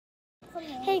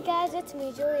Hey guys, it's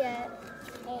me, Juliette.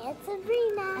 Hey, it's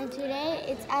Sabrina. And today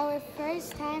it's our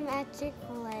first time at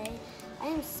Chick-fil-A. I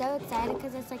am so excited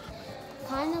because it's like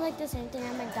kind of like the same thing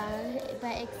at McDonald's,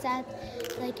 but except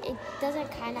like it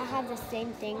doesn't kind of have the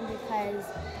same thing because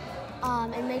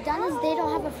in McDonald's they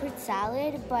don't have a fruit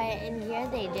salad, but in here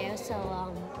they do.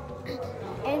 So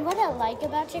and what I like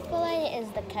about Chick-fil-A is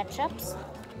the ketchups.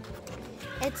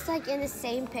 It's like in the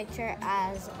same picture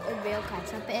as a real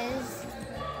ketchup is.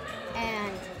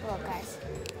 And look guys,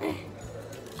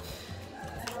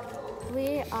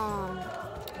 we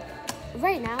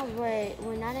right now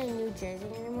we're not in New Jersey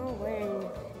anymore, we're in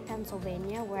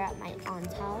Pennsylvania. We're at my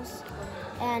aunt's house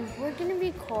and we're gonna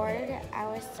record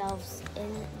ourselves in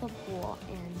the pool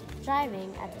and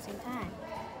driving at the same time.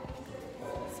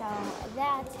 So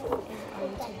that is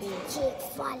going to be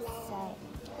Chick-fil-A. so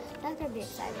that's gonna be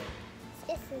exciting.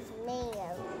 This is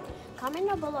mayo. Comment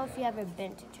down below if you ever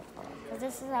been to Chick-fil-A, because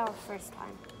this is our first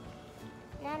time.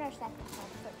 Not our second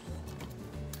time, first.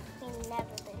 We've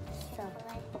never been to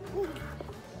Chick-fil-A.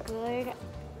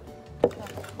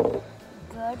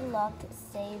 Good luck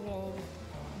saving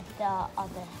the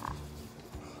other half.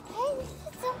 Hey, this is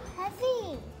so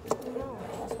heavy. No,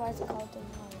 that's why it's called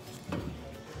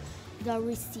the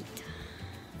receipt.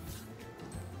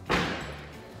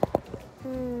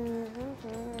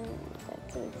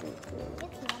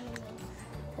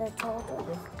 The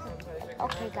total.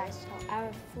 Okay, guys. So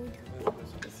our food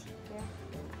is here.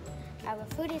 Our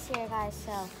food is here, guys.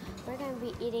 So we're gonna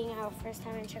be eating our first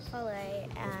time in Chick-fil-A,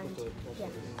 and yeah,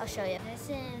 I'll show you. This is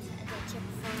the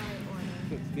Chick-fil-A order.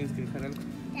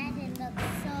 That it looks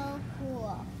so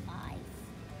cool, guys.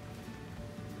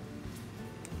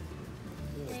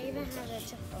 They even have a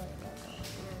Chick-fil-A logo.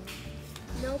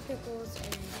 And no pickles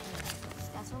and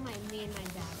that's what me and my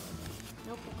dad ordered.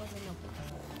 No pickles and no pickles.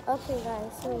 Okay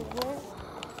guys, so here,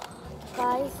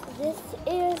 guys, this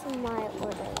is my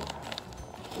order.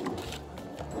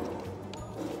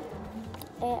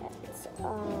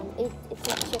 It's a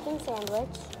chicken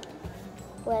sandwich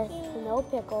with no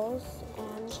pickles,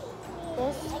 and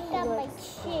this I got my was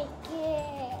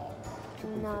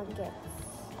chicken. nuggets.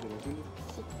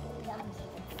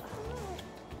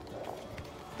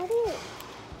 How do you?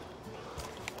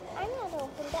 I'm not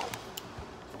open that.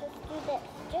 Just do this.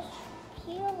 Just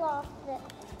peel off the.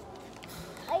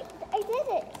 I did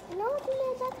it. No, that's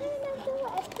how you not do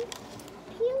it. I just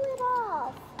peel it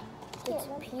off. It's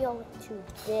peeled to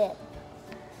dip.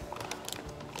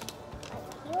 I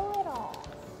peel it off.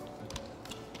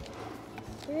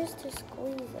 Here's to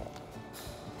squeeze it.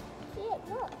 See it?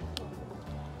 Look.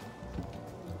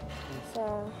 So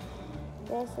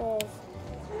this is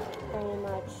pretty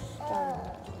much done.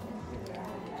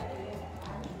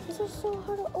 These are so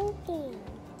hard to open.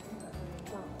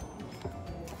 No.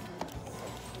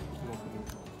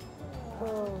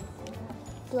 Oh.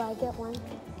 Do I get one?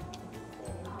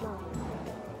 No.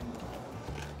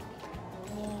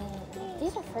 Yeah.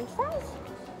 These are French fries?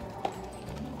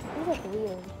 These look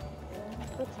weird.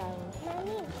 We'll try one.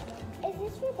 Mommy, is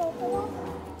this for both of us?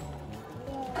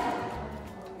 Yeah.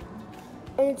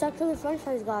 And it's actually French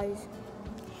fries, guys.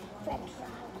 French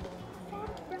fries.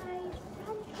 French fries.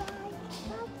 French fries.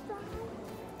 French fries.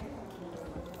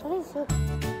 That is so.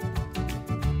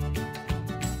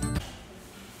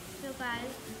 So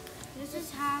guys, this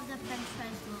is how the French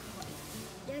fries look like.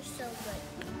 They're so good.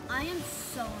 I am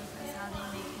so impressed how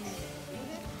they make these.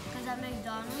 Because at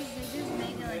McDonald's, they just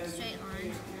make it like straight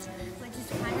lines, which is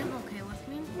kind of okay with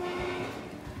me.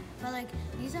 But like,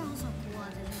 these are also cool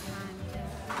at the same time too.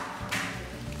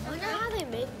 Look at how they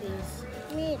make these.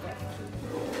 Me either.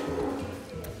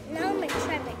 Now I'm going to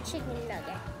try my chicken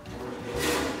nugget.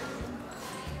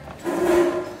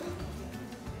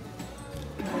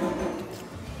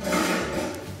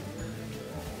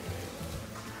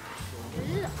 This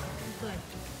is good.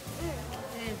 It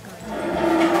is good.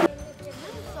 This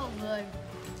is so good.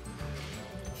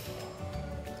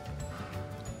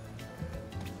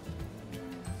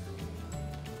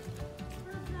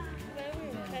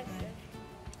 I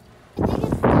think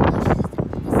it's delicious,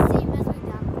 the same as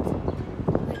McDonald's,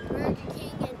 like Burger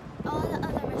King and all the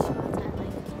other restaurants I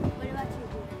like. What about you,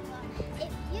 Juliette?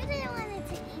 If you didn't want to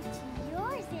eat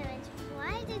your sandwich,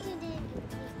 why did you didn't eat it?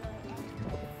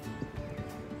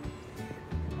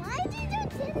 Why did you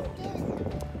didn't get it?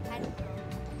 I don't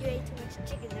know. You ate too much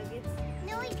chicken nuggets.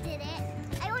 No, I didn't.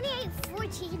 I only ate 4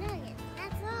 chicken nuggets.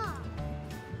 That's all.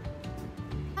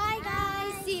 Bye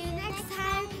guys, see you next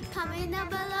time. Comment down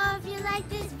below if you like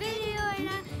this video and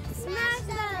smash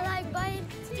that